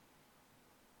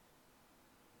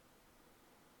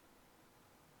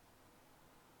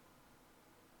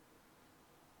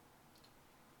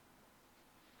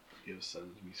Give a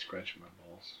sudden me scratching my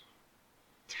balls.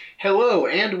 Hello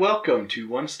and welcome to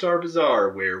One Star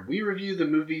Bazaar, where we review the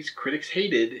movies critics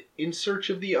hated in search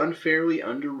of the unfairly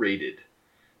underrated.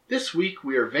 This week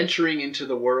we are venturing into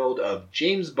the world of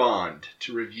James Bond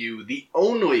to review the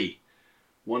only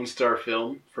one-star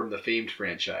film from the famed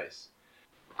franchise.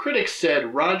 Critics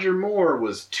said Roger Moore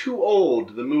was too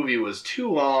old, the movie was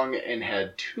too long, and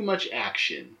had too much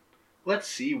action. Let's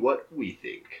see what we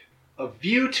think. A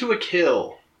View to a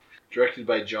Kill, directed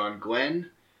by John Glenn,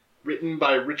 written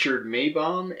by Richard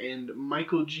Maibaum and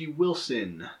Michael G.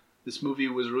 Wilson. This movie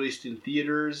was released in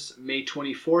theaters May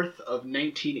 24th of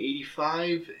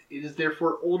 1985. It is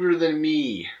therefore older than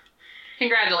me.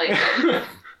 Congratulations.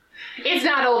 It's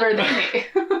not older than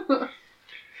me.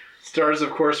 Stars, of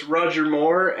course, Roger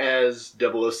Moore as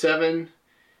 007,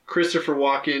 Christopher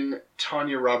Walken,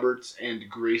 Tanya Roberts, and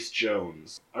Grace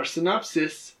Jones. Our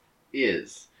synopsis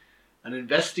is: an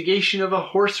investigation of a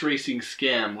horse racing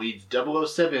scam leads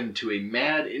 007 to a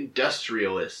mad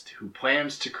industrialist who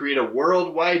plans to create a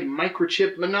worldwide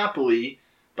microchip monopoly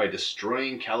by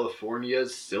destroying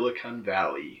California's Silicon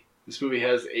Valley. This movie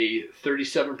has a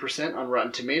 37% on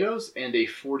Rotten Tomatoes and a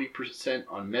 40%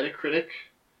 on Metacritic,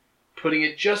 putting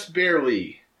it just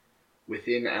barely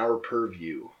within our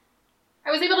purview. I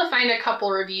was able to find a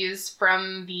couple reviews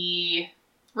from the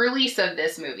release of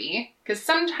this movie, because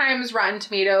sometimes Rotten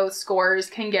Tomatoes scores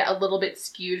can get a little bit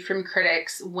skewed from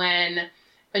critics when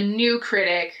a new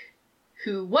critic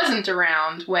who wasn't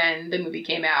around when the movie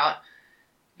came out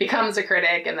becomes a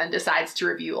critic and then decides to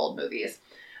review old movies.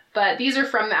 But these are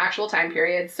from the actual time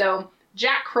period. So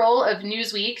Jack Kroll of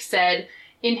Newsweek said,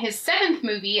 in his 7th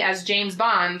movie as James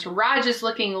Bond, Raj is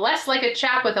looking less like a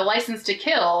chap with a license to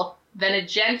kill than a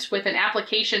gent with an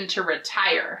application to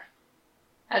retire.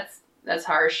 That's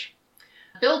harsh.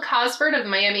 Bill Cosford of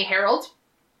Miami Herald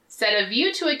said, A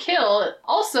View to a Kill,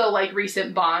 also like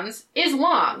recent Bonds, is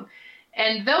long.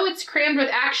 And though it's crammed with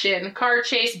action, car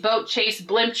chase, boat chase,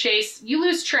 blimp chase, you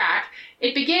lose track,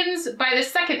 it begins by the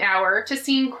second hour to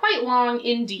seem quite long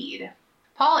indeed.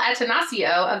 Paul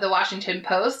Attanasio of the Washington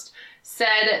Post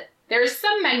said, there is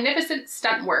some magnificent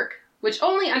stunt work, which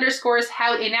only underscores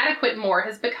how inadequate Moore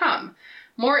has become.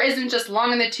 Moore isn't just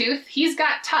long in the tooth, he's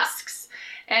got tusks.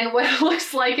 And what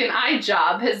looks like an eye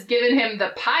job has given him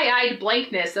the pie-eyed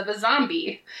blankness of a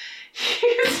zombie.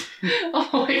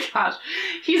 Oh my gosh.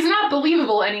 He's not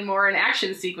believable anymore in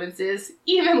action sequences,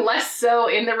 even less so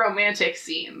in the romantic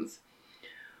scenes.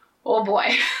 Oh boy.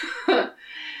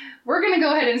 We're going to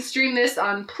go ahead and stream this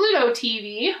on Pluto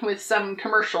TV with some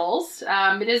commercials.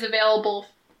 It is available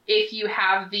if you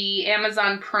have the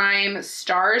Amazon Prime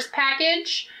Stars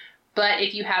package, but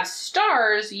if you have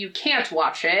Stars, you can't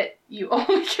watch it. You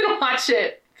only can watch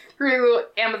it through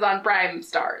Amazon Prime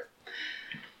Stars.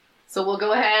 So we'll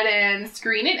go ahead and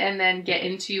screen it and then get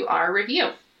into our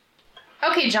review.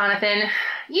 Okay, Jonathan,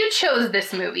 you chose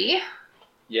this movie.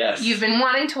 Yes. You've been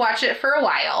wanting to watch it for a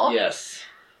while. Yes.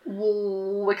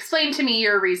 Explain to me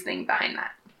your reasoning behind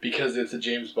that. Because it's a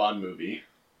James Bond movie.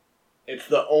 It's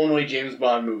the only James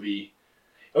Bond movie.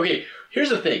 Okay, here's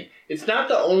the thing. It's not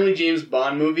the only James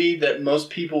Bond movie that most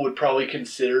people would probably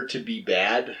consider to be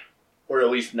bad, or at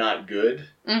least not good.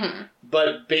 Mm-hmm.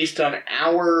 But based on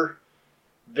our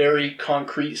very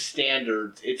concrete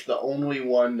standards, it's the only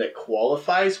one that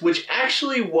qualifies, which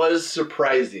actually was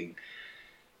surprising.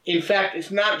 In fact,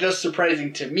 it's not just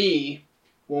surprising to me.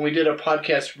 When we did a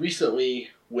podcast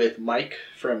recently with Mike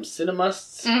from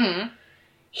Cinemusts,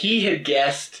 he had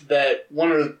guessed that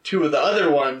one or two of the other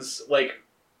ones, like,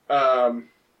 I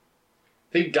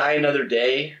think Die Another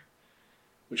Day,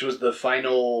 which was the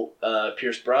final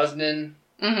Pierce Brosnan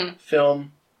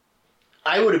film,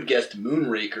 I would have guessed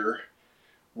Moonraker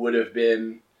would have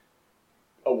been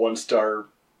a 1-star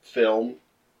film.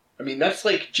 I mean, that's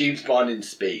like James Bond in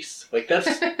space. Like,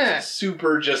 that's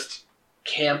super just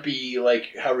campy,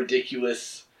 like, how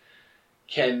ridiculous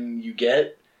can you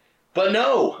get? But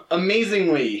no,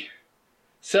 amazingly,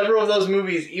 several of those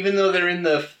movies, even though they're in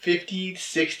the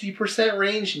 50-60%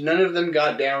 range, none of them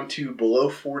got down to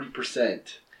below 40%.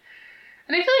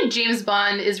 And I feel like James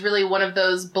Bond is really one of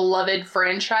those beloved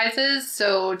franchises,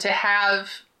 so to have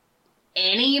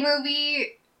any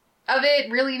movie of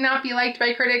it really not be liked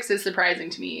by critics is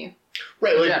surprising to me.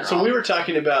 Right, like, so we were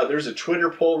talking about, there's a Twitter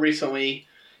poll recently,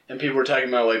 and people were talking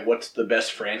about, like, what's the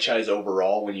best franchise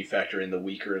overall when you factor in the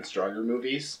weaker and stronger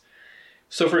movies.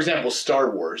 So, for example, Star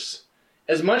Wars.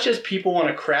 As much as people want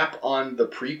to crap on the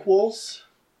prequels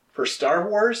for Star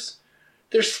Wars,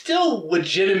 they're still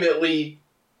legitimately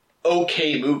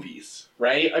okay movies,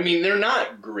 right? I mean, they're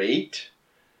not great,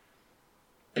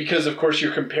 because, of course,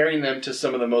 you're comparing them to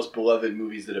some of the most beloved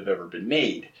movies that have ever been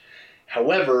made.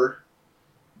 However,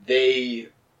 they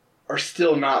are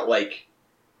still not like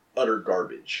utter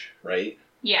garbage, right?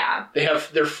 Yeah.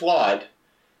 They're flawed,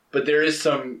 but there is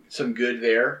some good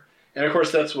there. And of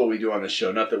course, that's what we do on this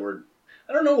show. Not that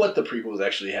I don't know what the prequels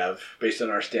actually have based on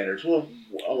our standards. We'll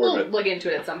look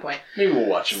into it at some point. Maybe we'll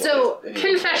watch them. So,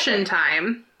 confession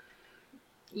time.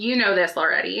 You know this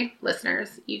already,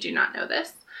 listeners. You do not know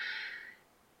this.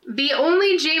 The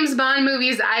only James Bond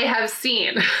movies I have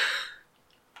seen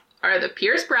are the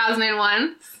Pierce Brosnan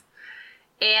ones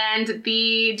and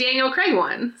the Daniel Craig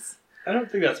ones. I don't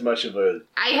think that's much of a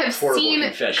I have seen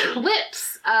confession.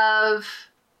 Clips of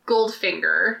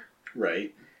Goldfinger.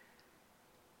 Right.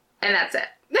 And that's it.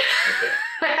 Okay.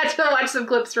 I had to watch some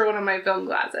clips for one of my film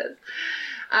classes.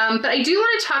 But I do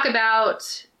want to talk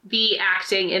about the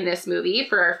acting in this movie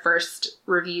for our first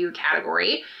review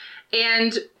category.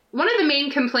 And one of the main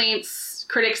complaints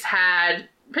critics had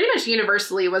pretty much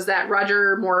universally was that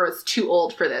Roger Moore was too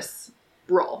old for this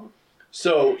role.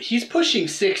 So he's pushing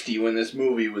 60 when this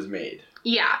movie was made.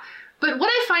 Yeah. But what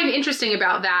I find interesting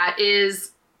about that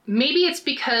is maybe it's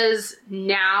because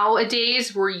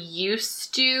nowadays we're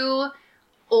used to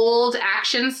old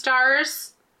action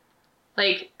stars.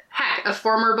 Like, heck, a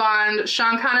former Bond,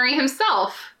 Sean Connery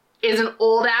himself, is an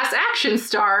old-ass action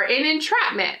star in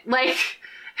Entrapment. Like,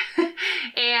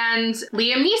 and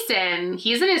Liam Neeson,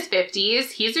 he's in his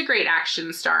 50s. He's a great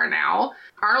action star now.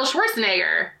 Arnold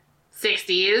Schwarzenegger,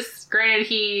 60s. Granted,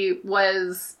 he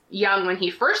was young when he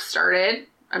first started.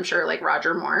 I'm sure, like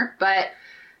Roger Moore. But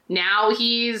now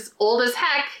he's old as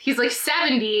heck. He's like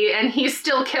 70 and he's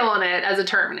still killing it as a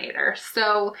Terminator.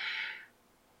 So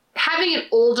having an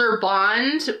older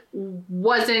Bond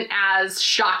wasn't as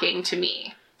shocking to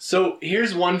me. So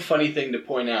here's one funny thing to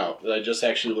point out that I just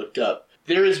actually looked up.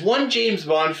 There is one James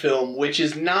Bond film which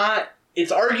is not...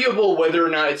 It's arguable whether or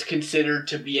not it's considered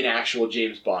to be an actual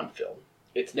James Bond film.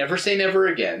 It's Never Say Never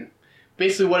Again.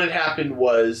 Basically what had happened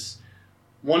was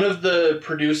one of the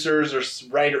producers or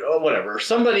writer, or whatever,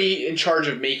 somebody in charge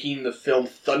of making the film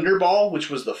Thunderball,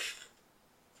 which was the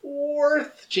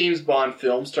fourth James Bond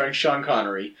film starring Sean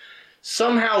Connery,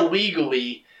 somehow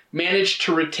legally managed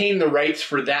to retain the rights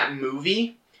for that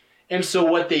movie. And so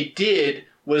what they did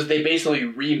was they basically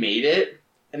remade it,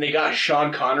 and they got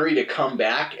Sean Connery to come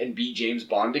back and be James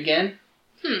Bond again.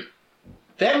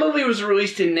 That movie was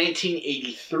released in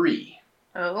 1983.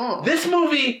 Oh. This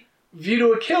movie, View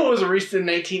to a Kill, was released in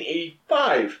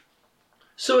 1985.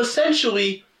 So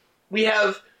essentially, we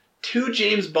have two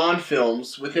James Bond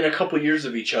films within a couple years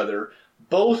of each other,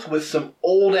 both with some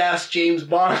old-ass James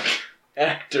Bond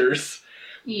actors.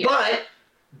 Yeah.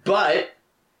 But,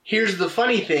 here's the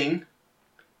funny thing.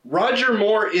 Roger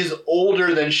Moore is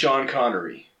older than Sean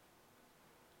Connery.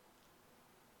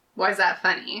 Why is that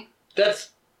funny?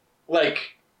 That's,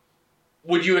 like,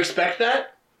 would you expect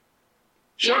that?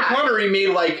 Sean Connery made,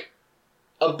 like,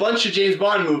 a bunch of James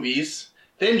Bond movies.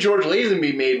 Then George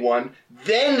Lazenby made one.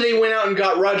 Then they went out and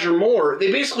got Roger Moore.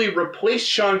 They basically replaced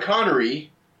Sean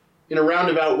Connery, in a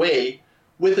roundabout way,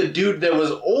 with a dude that was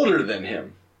older than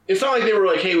him. It's not like they were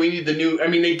like, hey, we need the new... I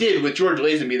mean, they did with George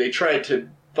Lazenby. They tried to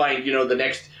find, the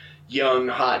next young,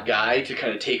 hot guy to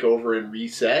kind of take over and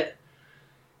reset.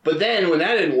 But then, when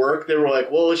that didn't work, they were like,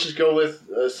 well, let's just go with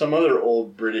some other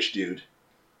old British dude.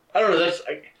 I don't know, that's...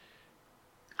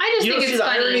 I just think it's funny. You don't see the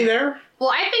irony there? Well,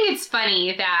 I think it's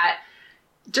funny that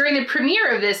during the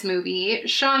premiere of this movie,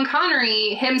 Sean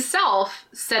Connery himself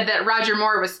said that Roger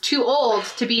Moore was too old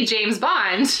to be James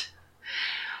Bond,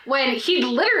 when he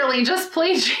literally just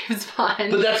played James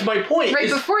Bond. But that's my point. Right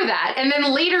before that. And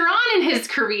then later on in his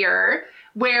career,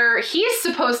 where he's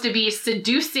supposed to be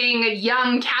seducing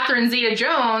young Catherine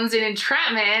Zeta-Jones in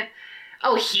Entrapment,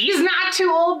 oh, he's not too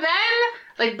old then?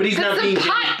 Like, but he's not being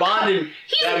James Bond in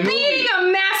that movie. He's being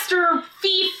a master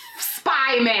thief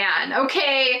spy man,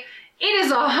 okay? It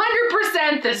is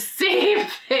 100% the same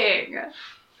thing.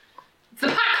 It's the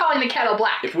pot calling the kettle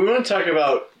black. If we want to talk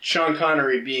about Sean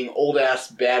Connery being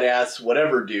old-ass, badass,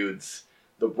 whatever dudes,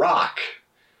 The Rock,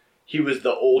 he was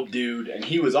the old dude, and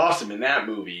he was awesome in that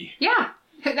movie. Yeah.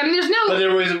 I mean, there's no... But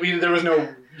there was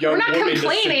no young woman to seduce. We're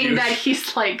not complaining that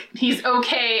he's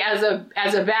okay as a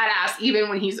badass even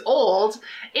when he's old.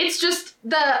 It's just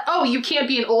you can't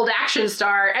be an old action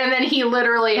star, and then he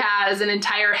literally has an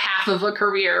entire half of a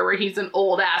career where he's an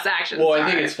old ass action star. Well, I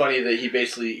think it's funny that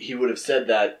he would have said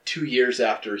that 2 years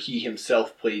after he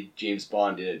himself played James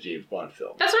Bond in a James Bond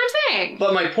film. That's what I'm saying.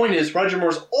 But my point is, Roger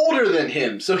Moore's older than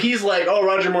him, so he's like, oh,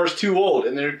 Roger Moore's too old,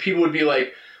 and then people would be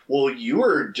like, well,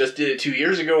 you just did it 2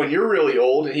 years ago and you're really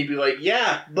old. And he'd be like,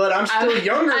 yeah, but I'm still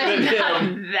younger than him.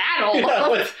 I'm that old.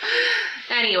 Yeah,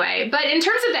 Anyway, but in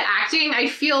terms of the acting, I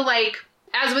feel like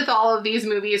as with all of these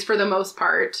movies for the most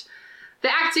part, the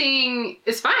acting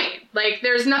is fine. Like,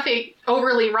 there's nothing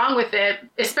overly wrong with it,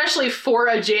 especially for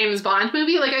a James Bond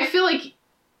movie. Like, I feel like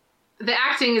the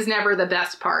acting is never the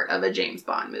best part of a James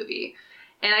Bond movie.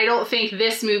 And I don't think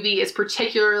this movie is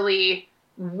particularly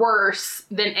worse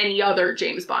than any other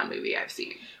James Bond movie I've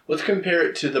seen. Let's compare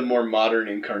it to the more modern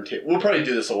incarnate. We'll probably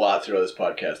do this a lot throughout this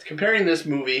podcast. Comparing this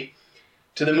movie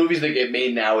to the movies that get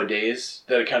made nowadays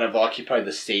that kind of occupy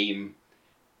the same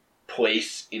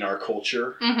place in our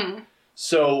culture. Mm-hmm.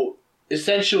 So,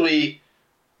 essentially,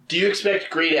 do you expect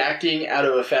great acting out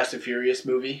of a Fast and Furious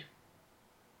movie?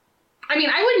 I mean,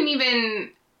 I wouldn't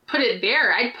even put it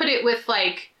there. I'd put it with,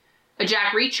 like, a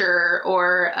Jack Reacher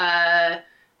or a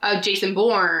Jason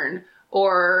Bourne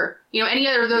or, you know, any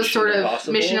other of those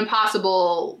Mission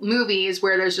Impossible movies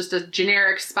where there's just a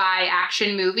generic spy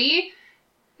action movie.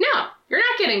 No, you're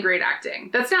not getting great acting.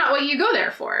 That's not what you go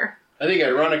there for. I think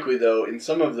ironically, though, in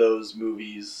some of those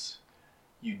movies,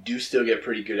 you do still get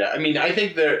pretty good I mean, I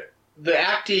think the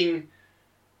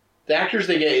actors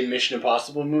they get in Mission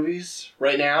Impossible movies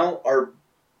right now are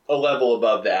a level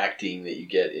above the acting that you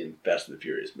get in Fast and the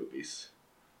Furious movies.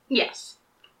 Yes.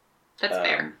 That's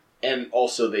fair. And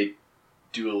also they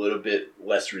do a little bit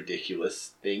less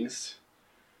ridiculous things.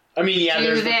 I mean, yeah,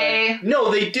 do they?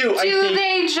 No, they do. Do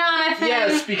they, Jonathan?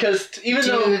 Yes, because even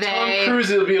though Tom Cruise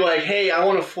will be like, hey, I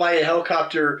want to fly a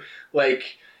helicopter, like,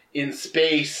 in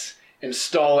space and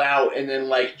stall out and then,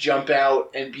 like, jump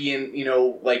out and be in, you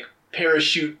know, like,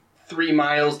 parachute 3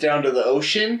 miles down to the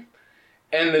ocean.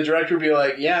 And the director would be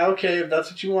like, yeah, okay, if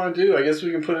that's what you want to do, I guess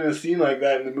we can put in a scene like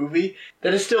that in the movie.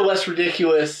 That is still less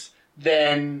ridiculous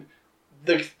than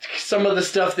some of the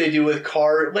stuff they do with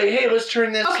car. Like, hey, let's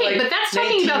turn this, okay, but that's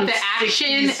talking about the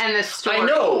action and the story. I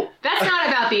know. That's not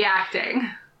about the acting.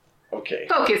 Okay.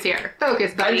 Focus here.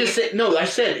 Focus, buddy. I'm just saying, no, I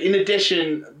said, in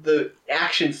addition, the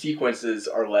action sequences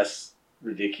are less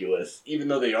ridiculous, even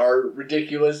though they are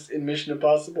ridiculous in Mission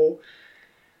Impossible.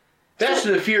 Fast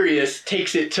and the Furious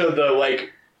takes it to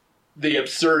the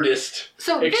absurdist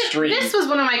extreme. This was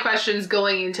one of my questions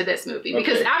going into this movie,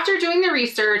 because after doing the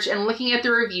research and looking at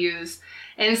the reviews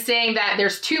and saying that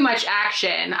there's too much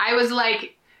action, I was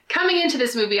like, coming into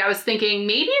this movie, I was thinking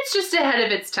maybe it's just ahead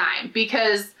of its time,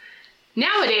 because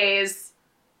nowadays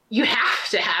you have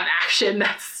to have action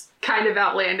that's kind of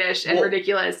outlandish and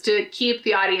ridiculous to keep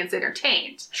the audience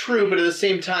entertained. True, but at the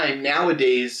same time,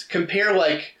 nowadays, compare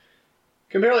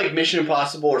Mission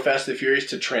Impossible or Fast and the Furious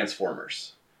to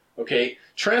Transformers. Okay?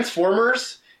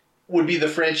 Transformers would be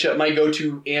my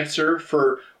go-to answer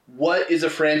for what is a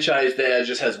franchise that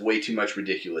just has way too much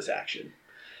ridiculous action.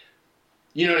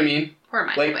 You know what I mean? Poor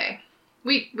Michael Bay.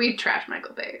 We trashed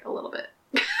Michael Bay a little bit.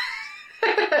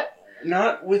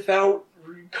 Not without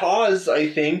cause, I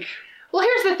think. Well,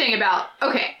 here's the thing about...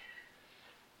 Okay.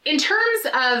 In terms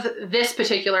of this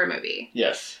particular movie...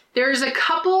 Yes. There's a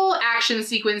couple action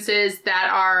sequences that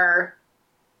are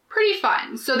pretty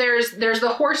fun. So there's the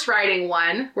horse riding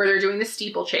one where they're doing the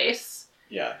steeplechase.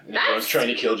 Yeah, and everyone's trying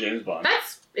to kill James Bond.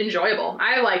 That's enjoyable.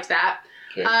 I liked that.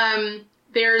 Okay.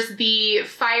 There's the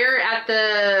fire at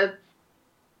the...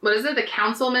 What is it? The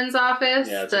councilman's office?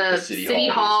 Yeah, it's the like the city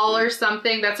hall or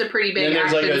something. That's a pretty big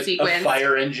action sequence. A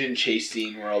fire engine chase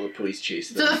scene where all the police chase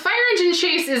them. So the fire engine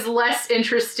chase is less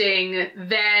interesting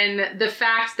than the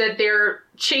fact that they're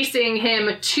chasing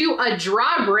him to a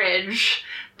drawbridge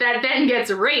that then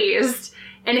gets raised,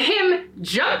 and him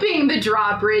jumping the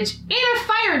drawbridge in a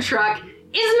fire truck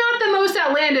is not the most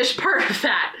outlandish part of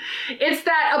that. It's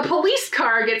that a police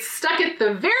car gets stuck at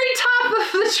the very top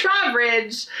of the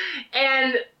drawbridge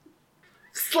and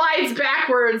slides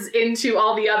backwards into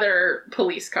all the other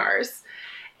police cars.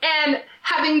 And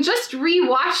having just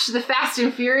rewatched the Fast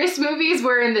and Furious movies,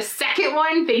 where in the second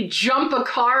one they jump a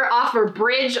car off a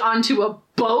bridge onto a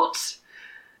boat,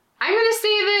 I'm going to say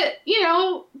that, you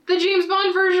know, the James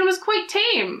Bond version was quite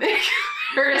tame.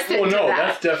 Well, no,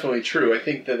 that's definitely true. I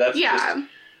think that's just...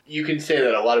 You can say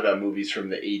that a lot about movies from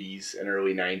the 80s and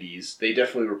early 90s. They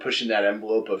definitely were pushing that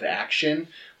envelope of action,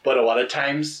 but a lot of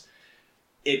times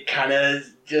it kind of,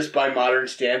 just by modern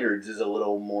standards, is a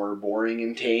little more boring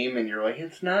and tame, and you're like,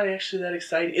 it's not actually that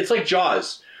exciting. It's like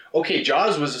Jaws. Okay,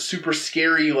 Jaws was a super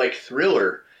scary,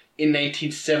 thriller in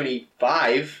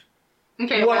 1975.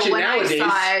 Okay, you watch it when nowadays, I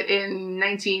saw it in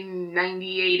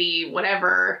 1990, 80,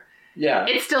 whatever... Yeah.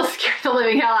 It still scared the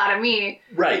living hell out of me.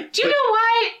 Right. Do you know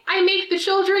why I make the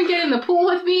children get in the pool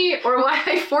with me? Or why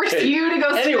I forced you to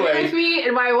go swimming with me?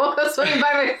 And why I won't go swimming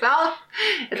by myself?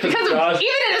 It's because of...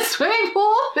 Even in a swimming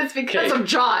pool, it's because of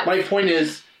Jaws. My point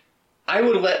is, I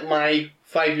would let my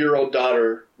 5-year-old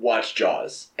daughter watch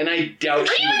Jaws. And I doubt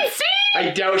Are you insane? I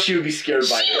doubt she would be scared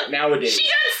by it nowadays. She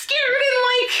got scared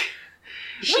in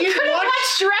She we could have watched-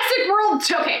 watched Jurassic World.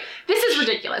 Okay, this is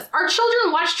ridiculous. Our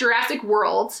children watch Jurassic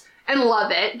World and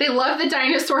love it. They love the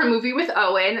dinosaur movie with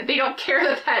Owen. They don't care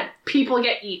that people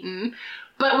get eaten.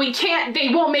 But they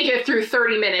won't make it through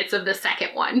 30 minutes of the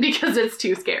second one because it's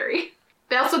too scary.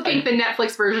 They also think the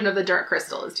Netflix version of The Dark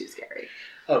Crystal is too scary.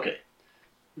 Okay.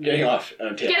 Getting off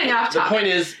topic. The point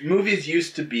is, movies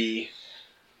used to be...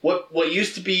 What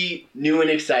used to be new and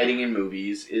exciting in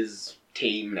movies is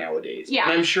tame nowadays. Yeah.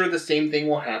 And I'm sure the same thing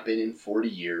will happen in 40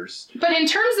 years. But in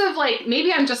terms of,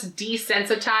 maybe I'm just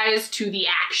desensitized to the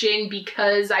action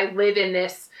because I live in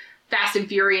this Fast and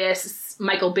Furious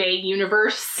Michael Bay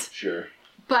universe. Sure.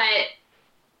 But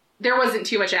there wasn't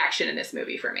too much action in this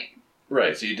movie for me.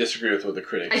 Right, so you disagree with what the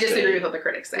critics say. I disagree with what the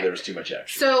critics say. There was too much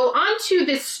action. So, on to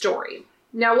this story.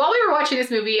 Now, while we were watching this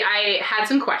movie, I had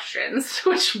some questions,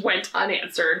 which went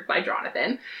unanswered by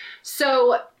Jonathan.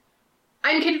 So,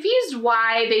 I'm confused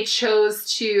why they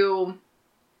chose to...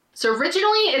 So,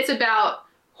 originally, it's about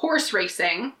horse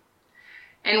racing,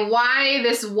 and why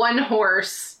this one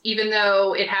horse, even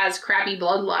though it has crappy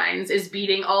bloodlines, is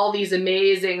beating all these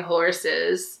amazing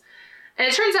horses. And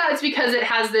it turns out it's because it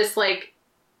has this,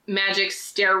 magic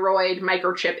steroid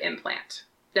microchip implant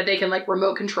that they can,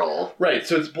 remote control. Right,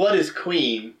 so its blood is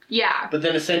clean. Yeah. But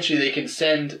then essentially they can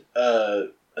send a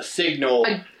signal...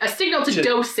 A signal to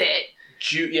dose it.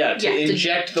 To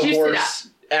inject the horse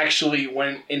actually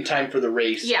when in time for the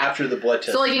race after the blood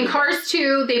test. So in Cars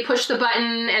 2, they push the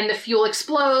button and the fuel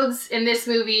explodes. In this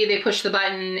movie, they push the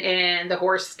button and the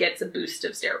horse gets a boost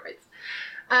of steroids.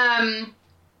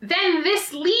 Then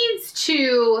this leads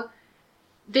to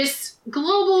this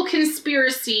global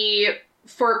conspiracy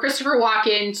for Christopher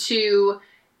Walken to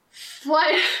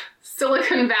flood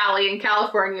Silicon Valley in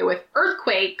California with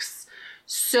earthquakes.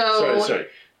 Sorry.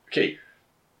 Okay.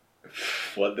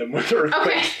 Flood them with earthquakes.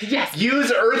 Okay, yes.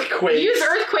 Use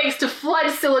earthquakes to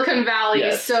flood Silicon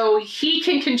Valley so he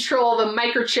can control the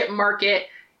microchip market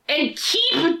and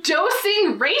keep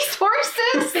dosing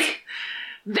racehorses?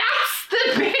 That's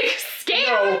the big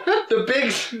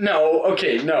scam.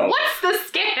 No, What's the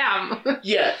scam?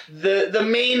 Yeah, the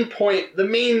main point, the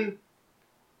main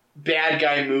bad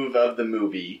guy move of the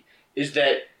movie is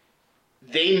that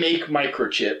they make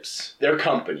microchips, their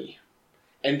company,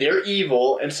 and they're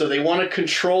evil, and so they want to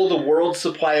control the world's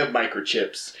supply of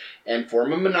microchips and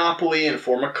form a monopoly and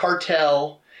form a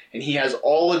cartel, and he has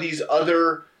all of these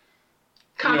other...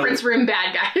 Conference room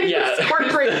bad guys. Yeah.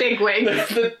 Corporate bigwigs.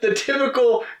 The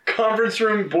typical conference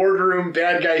room, boardroom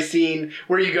bad guy scene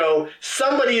where you go,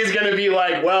 somebody is going to be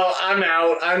like, well, I'm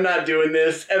out, I'm not doing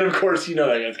this, and of course you know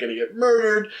that guy's going to get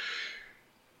murdered.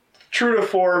 True to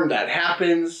form, that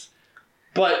happens.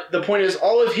 But the point is,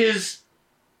 all of his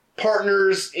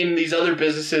partners in these other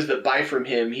businesses that buy from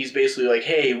him, he's basically like,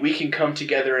 hey, we can come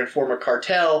together and form a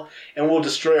cartel, and we'll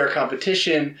destroy our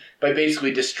competition by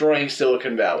basically destroying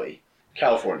Silicon Valley.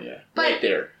 California, right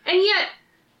there. And yet,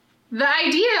 the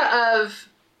idea of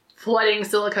flooding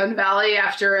Silicon Valley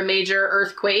after a major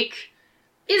earthquake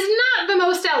is not the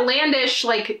most outlandish,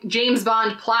 James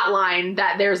Bond plotline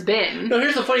that there's been. No,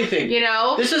 here's the funny thing.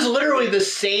 This is literally the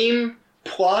same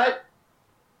plot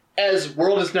as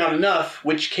World Is Not Enough,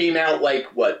 which came out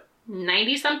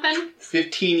 90-something?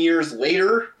 15 years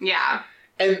later? Yeah.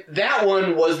 And that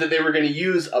one was that they were going to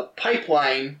use a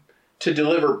pipeline to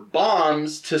deliver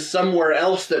bombs to somewhere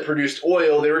else that produced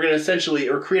oil. They were going to essentially,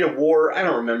 or create a war, I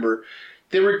don't remember.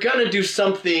 They were going to do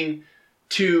something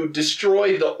to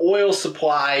destroy the oil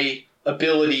supply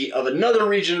ability of another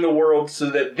region in the world so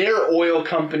that their oil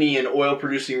company and oil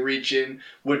producing region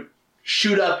would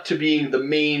shoot up to being the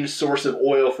main source of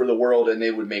oil for the world, and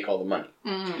they would make all the money.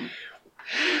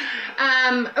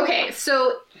 Okay,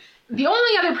 so the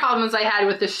only other problems I had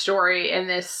with this story in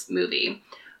this movie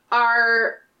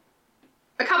are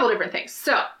a couple different things.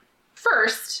 So,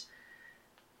 first,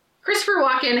 Christopher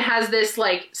Walken has this,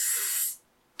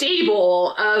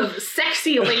 stable of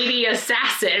sexy lady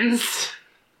assassins.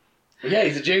 Yeah,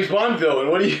 he's a James Bond villain.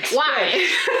 What do you expect?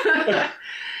 Why?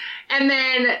 And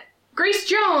then Grace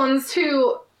Jones,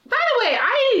 who, by the way,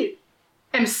 I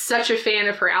am such a fan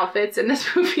of her outfits in this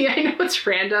movie. I know it's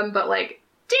random, but,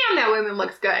 damn, that woman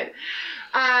looks good.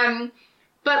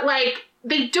 But,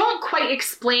 they don't quite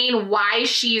explain why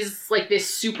she's, this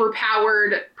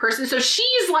super-powered person. So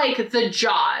she's, the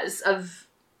Jaws of...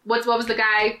 What was the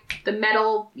guy? The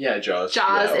metal... Yeah, Jaws.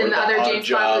 Jaws in the other James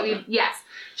Bond movie. Yes.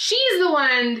 She's the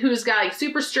one who's got,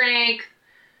 super strength,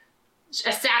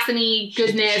 assassin-y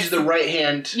goodness. She's the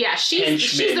right-hand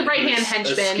she's the right-hand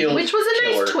henchman, which was a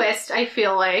nice twist, I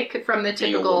feel like, from the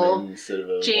typical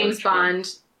James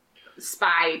Bond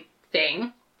spy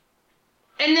thing.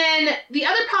 And then the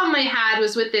other problem I had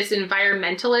was with this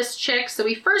environmentalist chick. So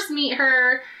we first meet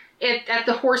her at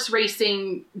the horse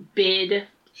racing bid.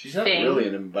 She's not thing. really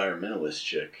an environmentalist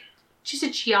chick. She's a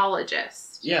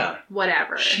geologist. Yeah.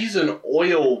 Whatever. She's an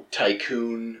oil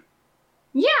tycoon.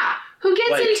 Yeah, who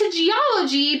gets Like- into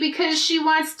geology because she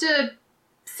wants to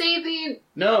save the...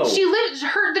 No.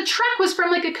 The truck was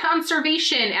from like a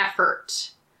conservation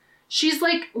effort. She's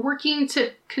like working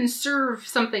to conserve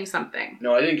something.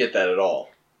 No, I didn't get that at all.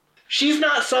 She's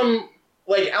not some,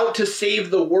 like, out to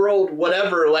save the world,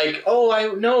 whatever, like, oh, I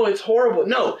know, it's horrible.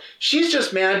 No, she's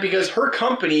just mad because her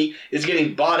company is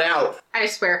getting bought out. I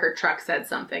swear her truck said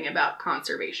something about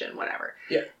conservation, whatever.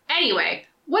 Yeah. Anyway,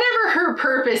 whatever her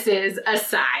purpose is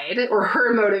aside, or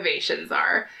her motivations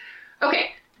are,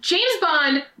 okay, James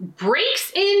Bond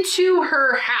breaks into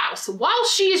her house while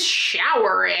she's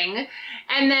showering,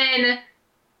 and then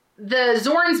the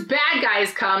Zorn's bad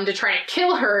guys come to try to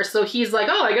kill her, so he's like,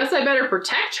 oh, I guess I better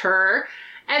protect her.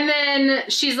 And then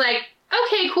she's like,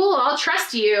 okay, cool, I'll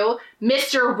trust you,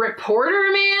 Mr.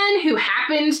 Reporter Man, who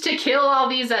happened to kill all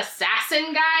these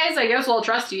assassin guys. I guess I'll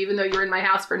trust you, even though you're in my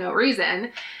house for no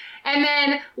reason. And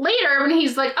then later, when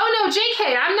he's like, oh no,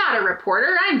 JK, I'm not a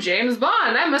reporter, I'm James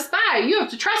Bond, I'm a spy, you have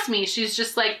to trust me. She's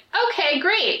just like, okay,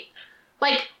 great.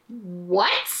 Like,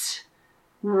 what?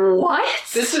 What?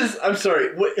 I'm sorry,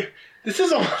 this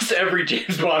is almost every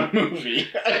James Bond movie.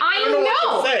 I don't know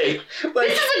what to say. Like,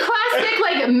 This is a classic,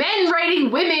 like, men writing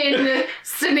women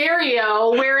scenario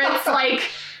where it's like,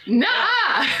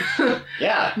 nah,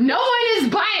 yeah. no one is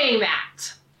buying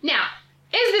that. Now,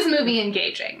 is this movie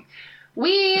engaging?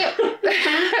 We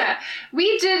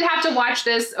did have to watch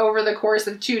this over the course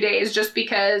of 2 days just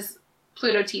because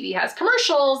Pluto TV has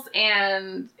commercials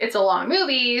and it's a long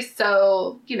movie.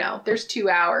 So, you know, there's 2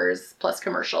 hours plus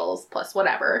commercials plus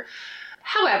whatever.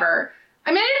 However,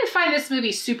 I mean, I didn't find this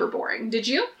movie super boring. Did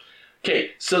you?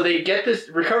 Okay, so they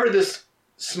recover this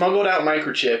smuggled out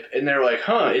microchip, and they're like,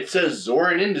 huh, it says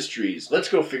Zoran Industries. Let's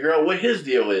go figure out what his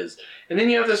deal is. And then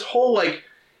you have this whole, like,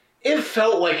 it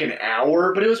felt like an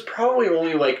hour, but it was probably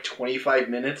only like 25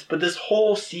 minutes. But this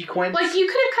whole sequence, Like, you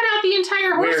could have cut out the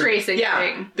entire horse racing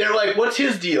thing. They're like, what's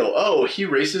his deal? Oh, he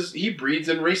breeds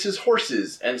and races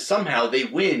horses, and somehow they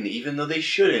win, even though they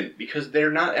shouldn't, because they're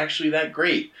not actually that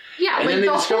great. Yeah, And like then they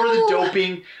the discover whole... the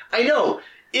doping. I know.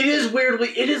 It is weirdly,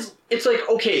 it's like,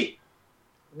 okay,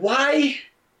 why?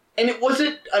 And it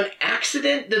wasn't an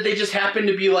accident that they just happened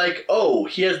to be like, oh,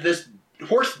 he has this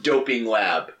horse doping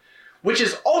lab, which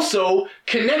is also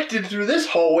connected through this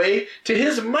hallway to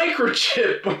his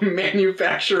microchip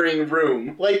manufacturing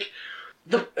room. Like,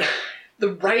 the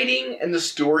writing and the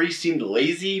story seemed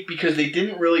lazy because they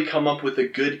didn't really come up with a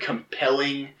good,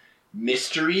 compelling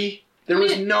mystery. There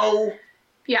was no...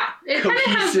 Yeah, it kind of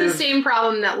has the cohesive- same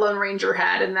problem that Lone Ranger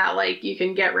had in that, like, you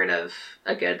can get rid of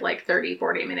a good, like, 30,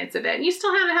 40 minutes of it, and you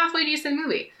still have a halfway decent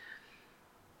movie.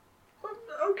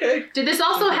 Okay. Did this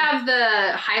also have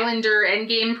the Highlander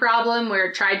Endgame problem where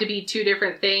it tried to be 2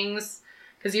 different things?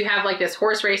 Because you have, like, this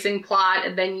horse racing plot,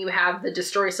 and then you have the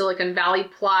Destroy Silicon Valley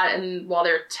plot, and while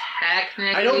they're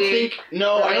technically... I don't think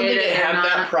it had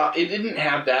not. that it didn't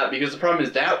have that, because the problem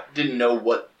is that didn't know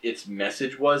what its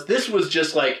message was. This was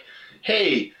just like,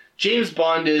 hey, James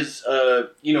Bond is, a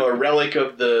relic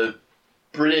of the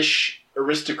British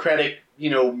aristocratic,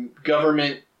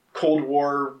 government, Cold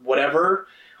War, whatever.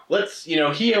 Let's,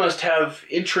 he must have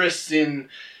interests in,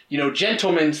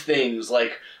 gentlemen's things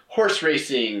like horse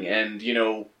racing and,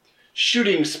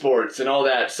 shooting sports and all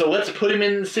that. So let's put him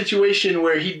in a situation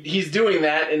where he's doing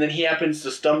that, and then he happens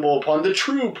to stumble upon the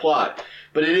true plot.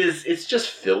 But it's just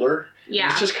filler.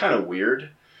 Yeah. It's just kind of weird.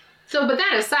 So, but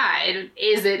that aside,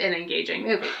 is it an engaging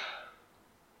movie?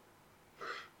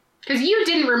 Because you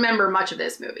didn't remember much of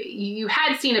this movie. You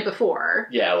had seen it before,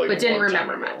 Yeah, like but a didn't long time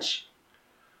remember ago. much.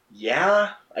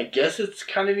 Yeah, I guess it's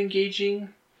kind of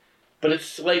engaging. But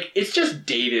it's just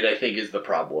dated, I think, is the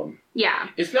problem. Yeah.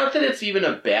 It's not that it's even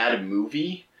a bad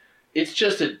movie. It's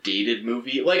just a dated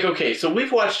movie. Like, okay, so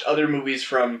we've watched other movies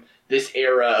from this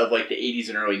era of, like, the 80s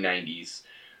and early 90s.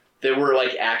 That were,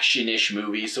 like, action-ish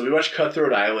movies. So we watched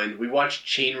Cutthroat Island. We watched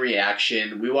Chain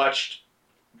Reaction. We watched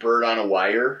Bird on a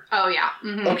Wire. Oh, yeah.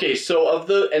 Mm-hmm. Okay, so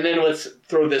and then let's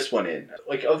throw this one in.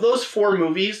 Like, of those 4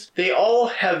 movies, they all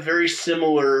have very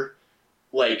similar,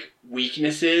 like,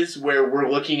 weaknesses where we're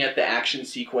looking at the action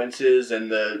sequences and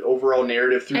the overall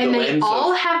narrative through And the they lens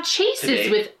all of have chases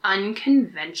today. with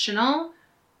unconventional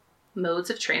modes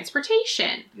of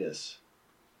transportation. Yes.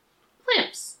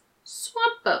 Blimps,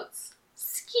 swamp boats,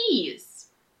 skis,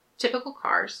 typical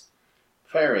cars,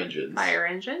 Fire engines. fire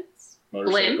engines,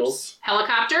 Motorcycles. blimps,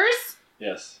 helicopters.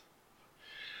 Yes.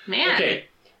 Man. Okay,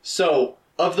 so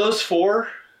of those 4,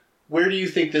 where do you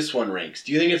think this one ranks?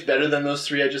 Do you think it's better than those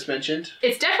 3 I just mentioned?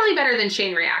 It's definitely better than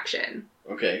Chain Reaction.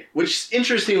 Okay, which,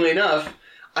 interestingly enough,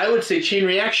 I would say Chain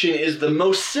Reaction is the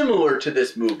most similar to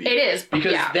this movie. It is.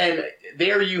 Because then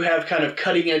there you have kind of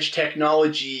cutting-edge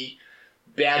technology,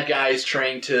 bad guys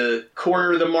trying to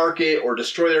corner the market or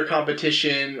destroy their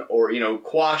competition or,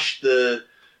 quash the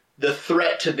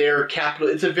threat to their capital.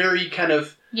 It's a very kind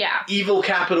of evil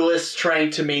capitalists trying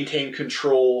to maintain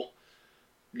control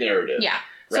narrative. Yeah. Right?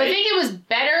 So I think it was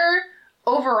better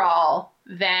overall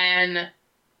than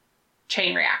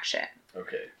Chain Reaction.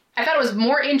 Okay. I thought it was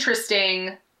more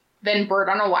interesting than Bird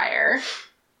on a Wire.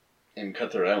 And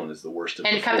Cutthroat Island is the worst of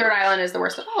them. And Cutthroat Island is the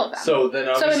worst of all of them. So then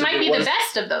it might be the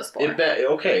best of those 4.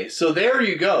 Okay, so there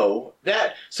you go.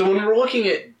 So when we're looking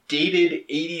at dated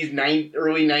 80s,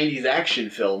 early 90s action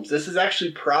films, this is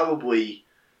actually probably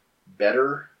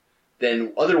better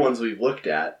than other ones we've looked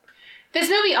at. This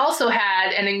movie also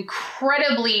had an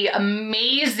incredibly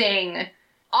amazing,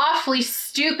 awfully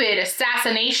stupid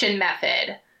assassination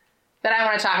method that I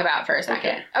want to talk about for a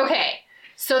second. Okay.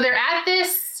 So they're at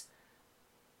this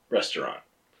restaurant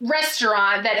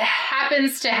that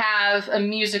happens to have a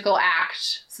musical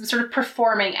act, some sort of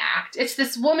performing act. It's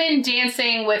this woman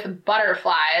dancing with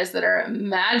butterflies that are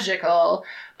magical,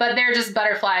 but they're just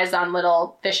butterflies on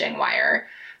little fishing wire.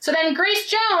 So then Grace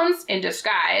Jones, in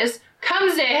disguise,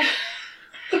 comes in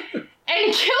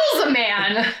and kills a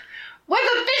man with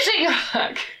a fishing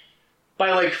hook.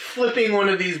 By, flipping one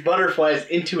of these butterflies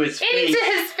into his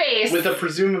face. With a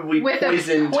presumably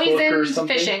poisoned hook or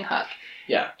something. Fishing hook.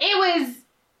 Yeah. It was,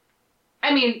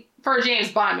 for a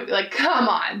James Bond movie, come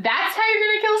on. That's how you're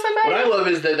going to kill somebody? What I love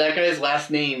is that guy's last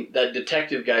name, that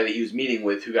detective guy that he was meeting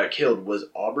with who got killed, was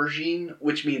Aubergine,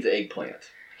 which means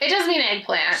eggplant. It does mean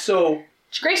eggplant. So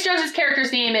Grace Jones's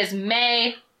character's name is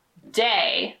May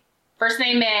Day. First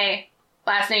name May,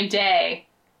 last name Day,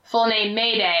 full name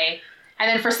Mayday. And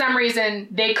then for some reason,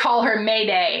 they call her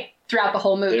Mayday throughout the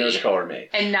whole movie. They just call her May.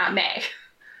 And not May.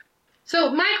 So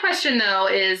my question, though,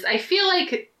 is I feel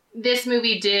like this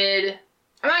movie did...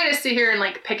 I'm not going to sit here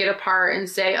and, pick it apart and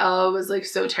say, oh, it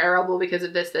was, so terrible because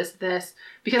of this, this, this.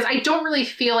 Because I don't really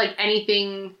feel like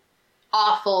anything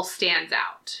awful stands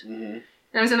out. Mm-hmm. And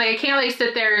I'm saying, I can't,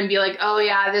 sit there and be like, oh,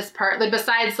 yeah, this part...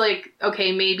 besides,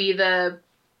 okay, maybe the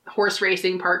horse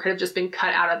racing part could have just been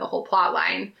cut out of the whole plot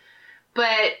line.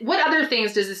 But what other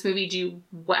things does this movie do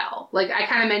well? I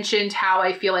kind of mentioned how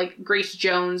I feel like Grace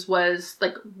Jones was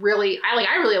really,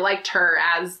 I really liked her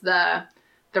as the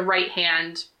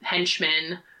right-hand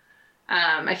henchman.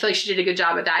 I feel like she did a good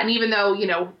job at that. And even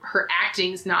though, her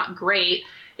acting's not great,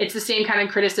 it's the same kind of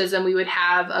criticism we would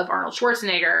have of Arnold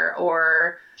Schwarzenegger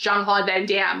or Jean-Claude Van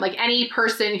Damme. Any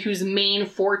person whose main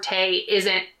forte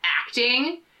isn't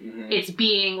acting, it's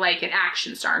being an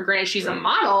action star. And granted, she's a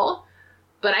model,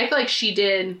 but I feel like she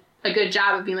did a good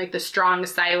job of being the strong,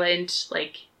 silent,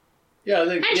 Yeah, I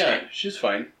think, henchman. she's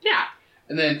fine. Yeah.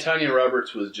 And then Tanya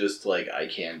Roberts was just eye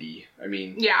candy.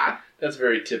 Yeah. That's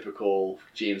very typical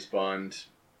James Bond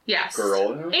Yes.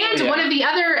 girl. And one of the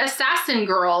other assassin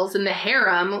girls in the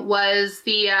harem was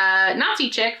the Nazi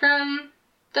chick from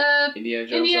the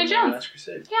Indiana Jones. Last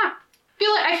Crusade. Yeah.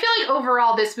 I feel like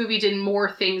overall this movie did more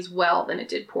things well than it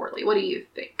did poorly. What do you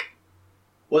think?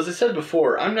 Well, as I said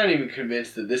before, I'm not even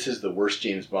convinced that this is the worst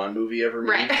James Bond movie ever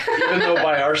made. Right. Even though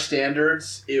by our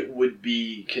standards, it would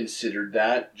be considered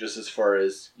that, just as far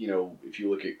as, if you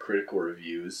look at critical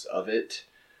reviews of it.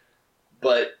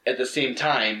 But at the same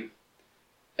time,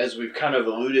 as we've kind of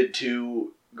alluded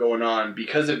to going on,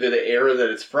 because of the era that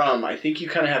it's from, I think you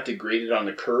kind of have to grade it on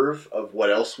the curve of what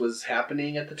else was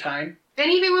happening at the time. And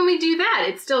even when we do that,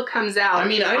 it still comes out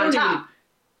on top.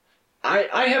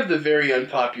 I have the very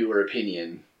unpopular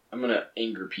opinion. I'm going to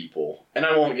anger people. And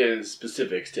I won't get into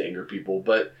specifics to anger people,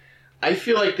 but I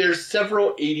feel like there's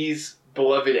several 80s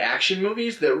beloved action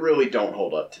movies that really don't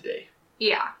hold up today.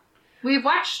 Yeah. We've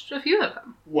watched a few of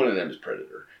them. One of them is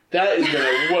Predator. That is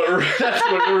that's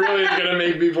what really is going to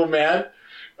make people mad.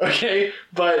 Okay?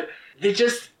 But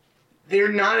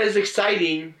they're not as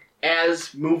exciting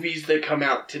as movies that come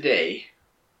out today.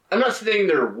 I'm not saying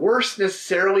they're worse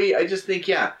necessarily. I just think,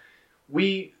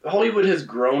 Hollywood has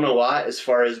grown a lot as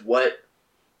far as what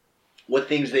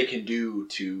things they can do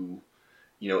to,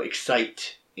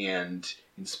 excite and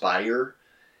inspire.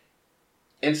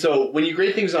 And so when you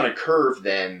grade things on a curve,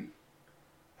 then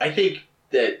I think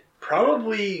that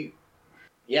probably,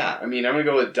 I'm going to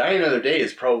go with Die Another Day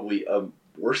is probably a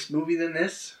worse movie than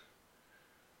this.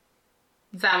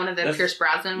 Is that one of the Pierce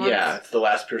Brosnan ones? Yeah, it's the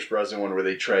last Pierce Brosnan one where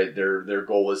they tried, their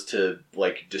goal was to,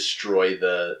 destroy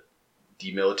the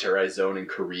demilitarized zone in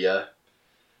Korea.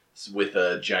 with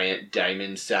a giant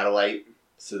diamond satellite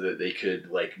so that they could,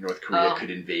 like, North Korea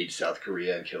could invade South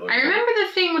Korea and kill everyone. I remember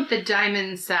the thing with the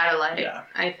diamond satellite, Yeah.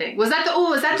 I think. Was that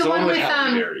the one with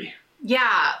Halle Berry.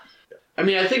 Yeah. I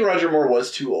mean, I think Roger Moore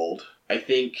was too old. I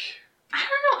think... I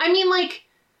don't know. I mean, like...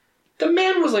 The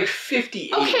man was like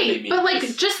 58. Okay, but like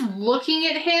just looking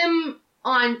at him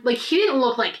on like he didn't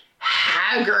look like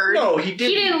haggard. No, he didn't.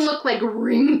 He didn't look like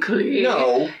wrinkly.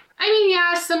 No. I mean,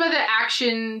 yeah, some of the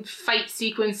action fight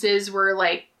sequences were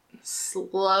like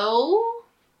slow.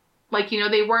 Like, you know,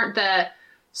 they weren't the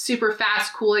super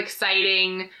fast, cool,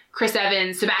 exciting Chris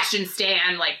Evans, Sebastian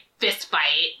Stan like fist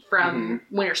fight from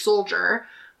Winter Soldier.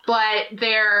 But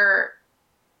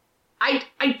I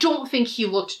don't think he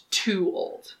looked too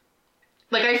old.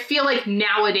 Like, I feel like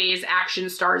nowadays action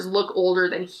stars look older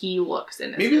than he looks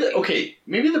in this movie.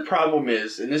 Maybe the problem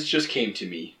is, and this just came to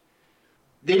me,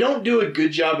 they don't do a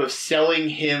good job of selling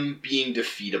him being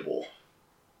defeatable.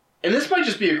 And this might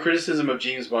just be a criticism of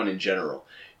James Bond in general.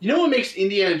 You know what makes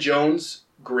Indiana Jones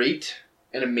great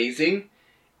and amazing?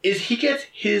 Is he gets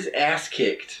his ass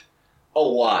kicked a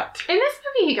lot. In this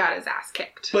movie, he got his ass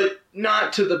kicked. But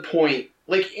not to the point.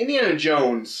 Like, Indiana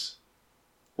Jones,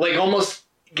 like, almost...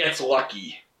 gets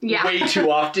lucky way too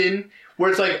often, where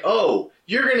it's like, oh,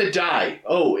 you're gonna die.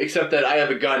 Oh, except that I have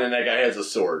a gun and that guy has a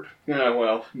sword.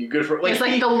 Well, you good for like. It's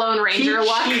like the Lone Ranger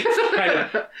luck. Kind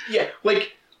of, yeah.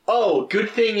 Like, oh, good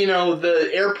thing the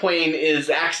airplane is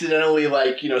accidentally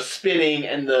like spinning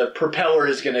and the propeller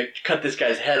is gonna cut this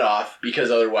guy's head off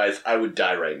because otherwise I would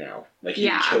die right now. Like he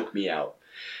would choke me out.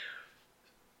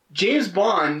 James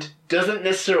Bond doesn't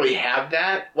necessarily have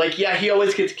that. Like, yeah, he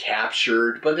always gets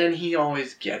captured, but then he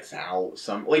always gets out.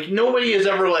 Nobody is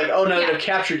ever like, oh, no, they've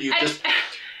captured you, just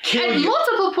kill you. At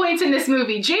multiple points in this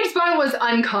movie, James Bond was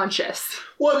unconscious.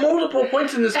 Well, at multiple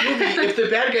points in this movie, if the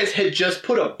bad guys had just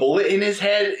put a bullet in his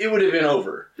head, it would have been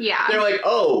over. Yeah. They're like,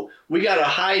 oh, we gotta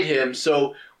hide him,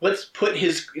 so let's put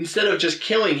instead of just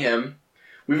killing him,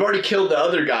 we've already killed the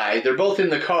other guy. They're both in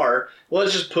the car. Well,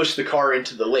 let's just push the car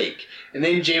into the lake. And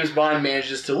then James Bond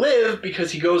manages to live because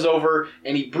he goes over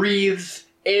and he breathes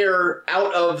air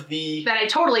out of the that I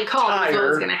totally called tire. What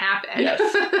was going to happen.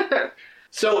 Yes.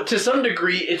 So, to some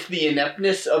degree, it's the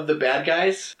ineptness of the bad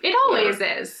guys. It always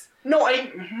is. No,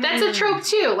 That's a trope,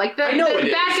 too. Like, the bad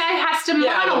guy has to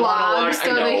monologue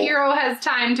so the hero has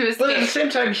time to escape. But at the same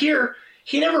time, here,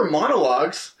 he never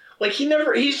monologues. Like,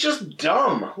 he's just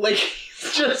dumb. Like,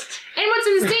 he's just... And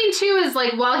what's insane, too, is,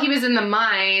 like, while he was in the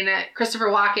mine, Christopher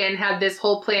Walken had this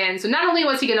whole plan. So not only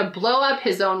was he going to blow up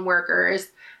his own workers,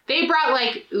 they brought,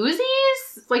 like,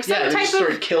 Uzis? Like, some type of...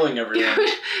 started killing everyone.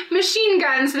 machine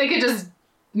guns so they could just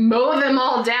mow them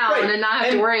all down and not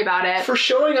have to worry about it. For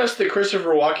showing us that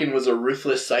Christopher Walken was a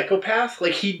ruthless psychopath,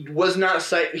 like, he was not...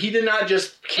 He did not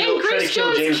just try to kill James Bond. And Grace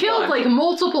Jones killed, like,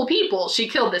 multiple people. She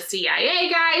killed the CIA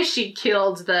guy. She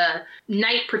killed the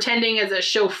knight pretending as a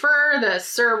chauffeur, the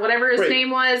Sir whatever his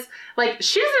name was. Like,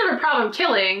 she doesn't have a problem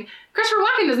killing. Christopher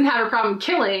Walken doesn't have a problem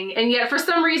killing. And yet, for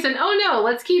some reason, oh no,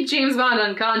 let's keep James Bond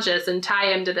unconscious and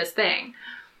tie him to this thing.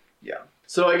 Yeah.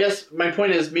 So I guess my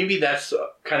point is maybe that's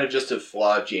kind of just a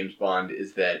flaw of James Bond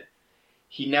is that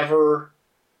he never...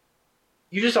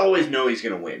 You just always know he's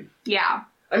going to win. Yeah.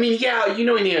 I mean, yeah,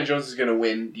 Indiana Jones is going to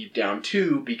win deep down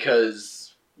too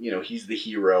because, he's the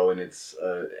hero and it's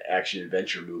an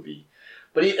action-adventure movie.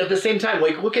 But at the same time,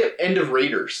 like, look at End of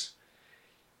Raiders.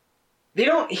 He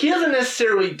doesn't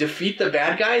necessarily defeat the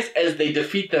bad guys as they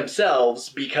defeat themselves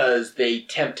because they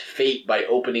tempt fate by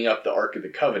opening up the Ark of the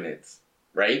Covenant,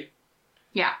 right?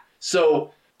 Yeah.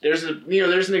 So there's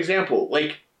an example.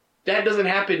 Like, that doesn't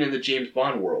happen in the James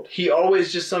Bond world. He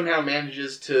always just somehow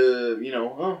manages to,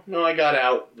 oh no, I got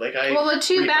out. Well, the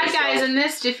two bad guys in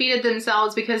this defeated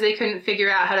themselves because they couldn't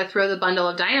figure out how to throw the bundle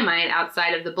of dynamite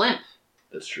outside of the blimp.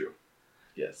 That's true.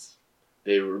 Yes,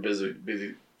 they were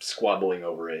busy squabbling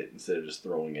over it instead of just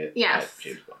throwing it at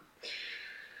James Bond.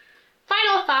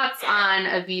 Final thoughts on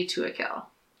A View to a Kill.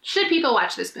 Should people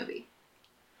watch this movie?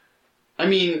 I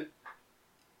mean,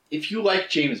 if you like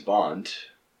James Bond,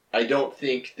 I don't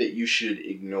think that you should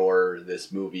ignore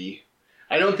this movie.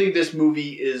 I don't think this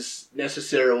movie is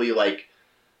necessarily like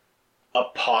a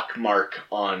pockmark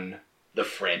on the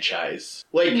franchise.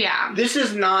 Like, this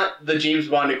is not the James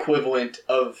Bond equivalent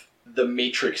of the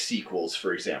Matrix sequels,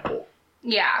 for example.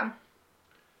 Yeah.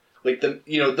 Like,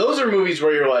 those are movies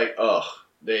where you're like, ugh,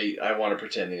 I want to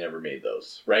pretend they never made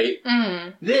those, right?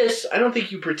 Mm-hmm. This, I don't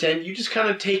think you pretend. You just kind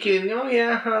of take it and, oh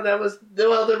yeah, that was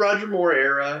the Roger Moore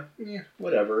era. Yeah,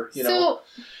 whatever,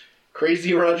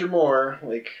 Crazy Roger Moore,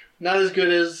 like, not as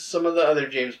good as some of the other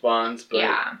James Bonds,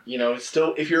 but,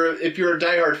 still, if you're a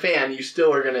diehard fan, you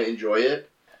still are going to enjoy it.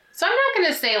 So I'm not going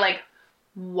to say, like,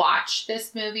 watch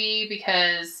this movie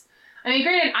because, I mean,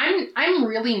 granted, I'm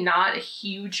really not a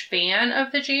huge fan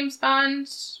of the James Bond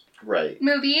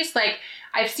movies. Like,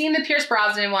 I've seen the Pierce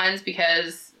Brosnan ones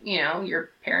because, you know, your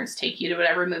parents take you to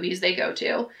whatever movies they go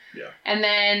to. Yeah. And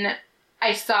then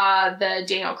I saw the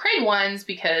Daniel Craig ones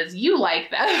because you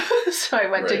like them. So I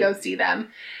went to go see them.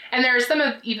 And there are some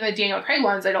of even the Daniel Craig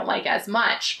ones I don't like as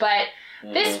much. But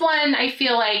this one, I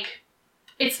feel like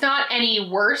it's not any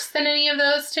worse than any of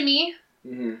those to me.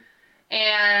 Mm-hmm.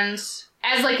 And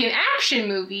as like an action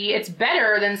movie, it's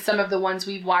better than some of the ones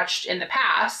we've watched in the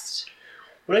past.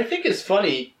 What I think is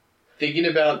funny, thinking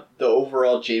about the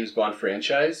overall James Bond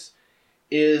franchise,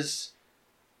 is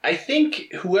I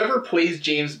think whoever plays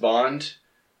James Bond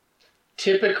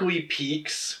typically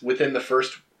peaks within the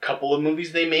first couple of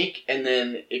movies they make, and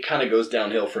then it kind of goes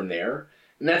downhill from there.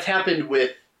 And that's happened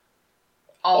with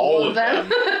all of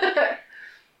them.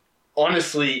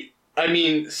 Honestly, I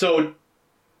mean, so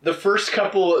the first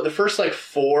like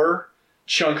 4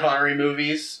 Sean Connery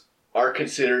movies are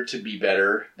considered to be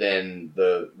better than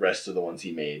the rest of the ones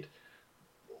he made.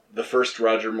 The first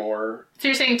Roger Moore. So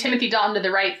you're saying Timothy Dalton did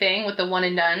the right thing with the one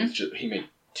and done? He made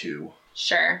 2.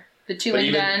 Sure. The 2 but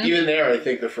and done. Even there, I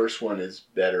think the first one is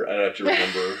better. I'd have to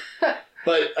remember.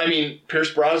 But, I mean,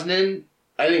 Pierce Brosnan,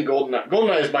 I think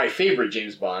GoldenEye is my favorite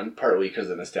James Bond, partly because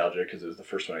of nostalgia, because it was the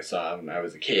first one I saw when I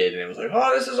was a kid, and it was like,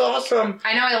 oh, this is awesome.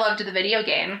 I know I loved the video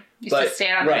game. Used to stay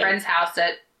at a friend's house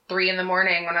at 3 a.m. when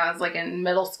I was like in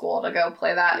middle school to go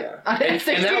play that on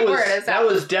N64. And that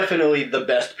was definitely the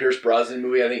best Pierce Brosnan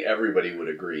movie. I think everybody would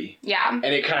agree. Yeah. And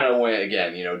it kind of went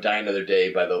again, you know, Die Another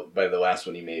Day by the last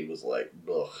one he made was like,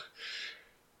 ugh.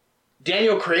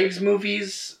 Daniel Craig's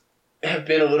movies have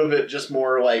been a little bit just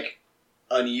more like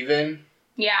uneven.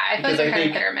 Yeah, I feel like they're kind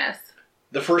of hit or miss.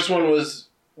 The first one was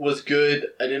good.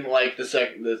 I didn't like the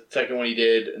second one he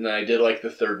did, and then I did like the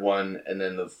third one, and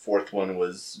then the fourth one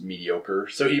was mediocre.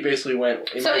 So he basically went...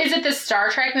 So is it the Star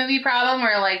Trek movie problem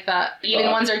where like the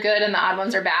even ones are good and the odd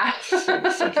ones are bad? Something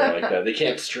like that. They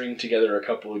can't string together a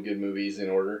couple of good movies in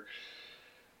order.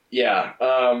 Yeah,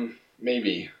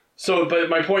 maybe. So, but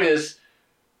my point is,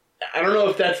 I don't know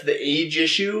if that's the age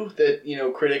issue that, you know,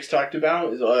 critics talked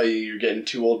about. Is, oh, you're getting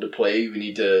too old to play. We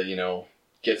need to, you know,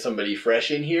 get somebody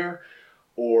fresh in here.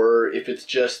 Or if it's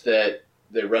just that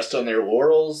they rest on their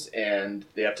laurels and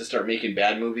they have to start making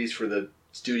bad movies for the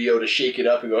studio to shake it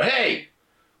up and go, hey,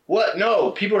 what?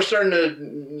 No, people are starting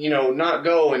to, you know, not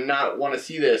go and not want to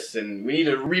see this. And we need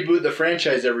to reboot the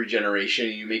franchise every generation.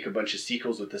 And you make a bunch of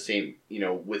sequels with the same, you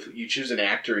know, you choose an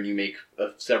actor and you make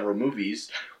several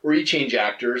movies. Or you change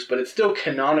actors, but it's still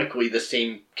canonically the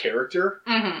same character.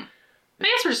 Mm-hmm. I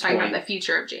guess we're just talking about the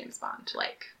future of James Bond,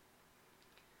 like...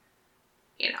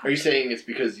 You know. Are you saying it's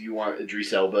because you want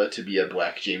Idris Elba to be a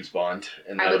black James Bond,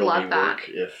 and that would only work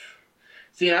if?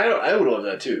 See, I would love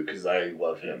that too because I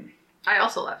love him. I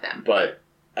also love him, but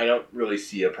I don't really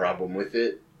see a problem with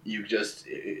it. You just,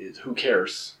 who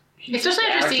cares? Especially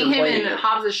after seeing him in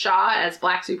Hobbs' Shaw as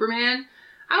Black Superman,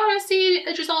 I want to see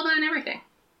Idris Elba in everything.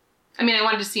 I mean, I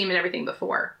wanted to see him in everything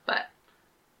before, but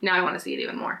now I want to see it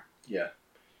even more. Yeah.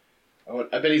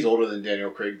 I bet he's older than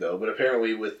Daniel Craig, though. But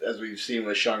apparently, as we've seen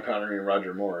with Sean Connery and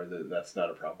Roger Moore, that's not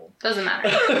a problem. Doesn't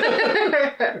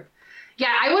matter.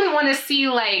 Yeah, I wouldn't want to see,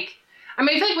 like... I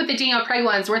mean, I feel like with the Daniel Craig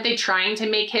ones, weren't they trying to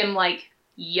make him, like,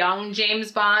 young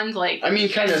James Bond? Like, I mean,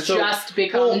 kind of. Just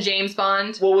become James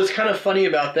Bond? Well, what's kind of funny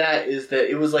about that is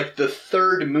that it was, like, the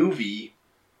third movie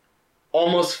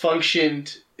almost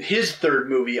functioned... His third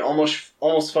movie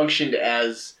almost functioned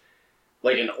as...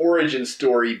 like an origin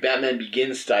story, Batman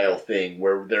Begins style thing,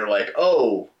 where they're like,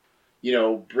 oh, you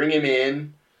know, bring him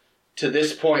in to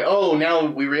this point. Oh, now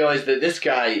we realize that this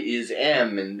guy is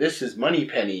M and this is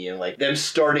Moneypenny, and like them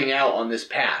starting out on this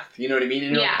path. You know what I mean?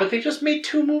 And yeah. But they just made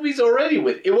 2 movies already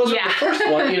with it. Wasn't the first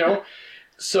one, you know?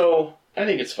 So I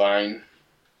think it's fine.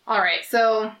 All right.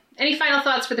 So any final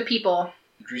thoughts for the people?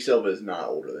 Idris Elba is not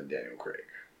older than Daniel Craig.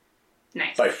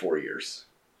 Nice. By 4 years.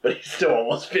 But he's still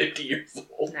almost 50 years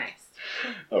old. Nice.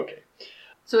 Okay.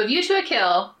 So A View to a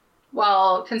Kill,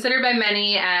 while considered by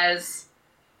many as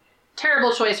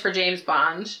terrible choice for James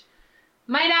Bond,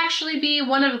 might actually be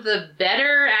one of the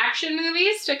better action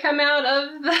movies to come out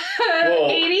of the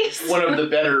 80s. One of the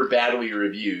better badly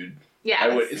reviewed.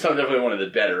 Yeah. It's not definitely one of the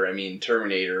better. I mean,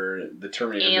 Terminator, the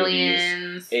Terminator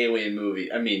Aliens. movies, Alien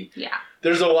movie. I mean, yeah.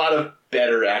 There's a lot of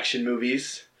better action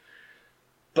movies.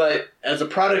 But as a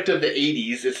product of the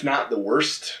 80s, it's not the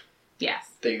worst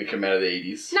thing to come out of the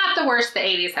 80s. Not the worst the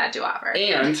 80s had to offer.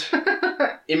 And,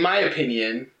 in my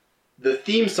opinion, the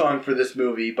theme song for this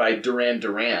movie by Duran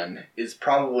Duran is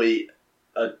probably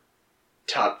a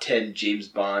top 10 James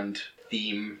Bond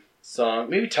theme song,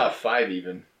 maybe top 5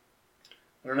 even.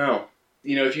 I don't know.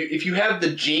 You know, if you have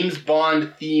the James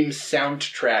Bond theme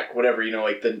soundtrack, whatever, you know,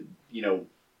 like the, you know,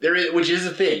 there is, which is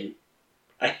a thing.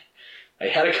 I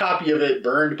had a copy of it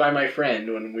burned by my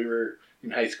friend when we were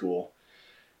in high school.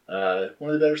 One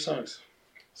of the better songs.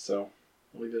 So,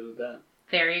 I'll leave it at that.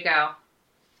 There you go.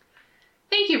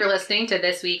 Thank you for listening to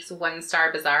this week's One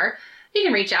Star Bazaar. You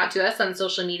can reach out to us on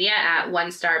social media at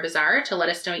One Star Bazaar to let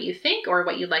us know what you think or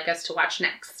what you'd like us to watch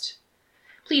next.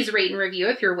 Please rate and review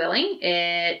if you're willing.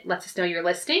 It lets us know you're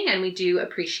listening, and we do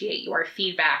appreciate your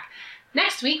feedback.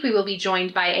 Next week, we will be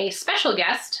joined by a special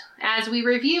guest as we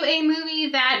review a movie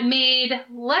that made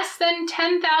less than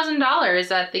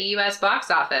 $10,000 at the U.S. box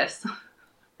office.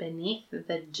 Beneath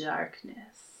the Darkness.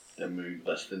 That movie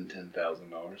less than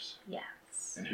 $10,000. Yeah.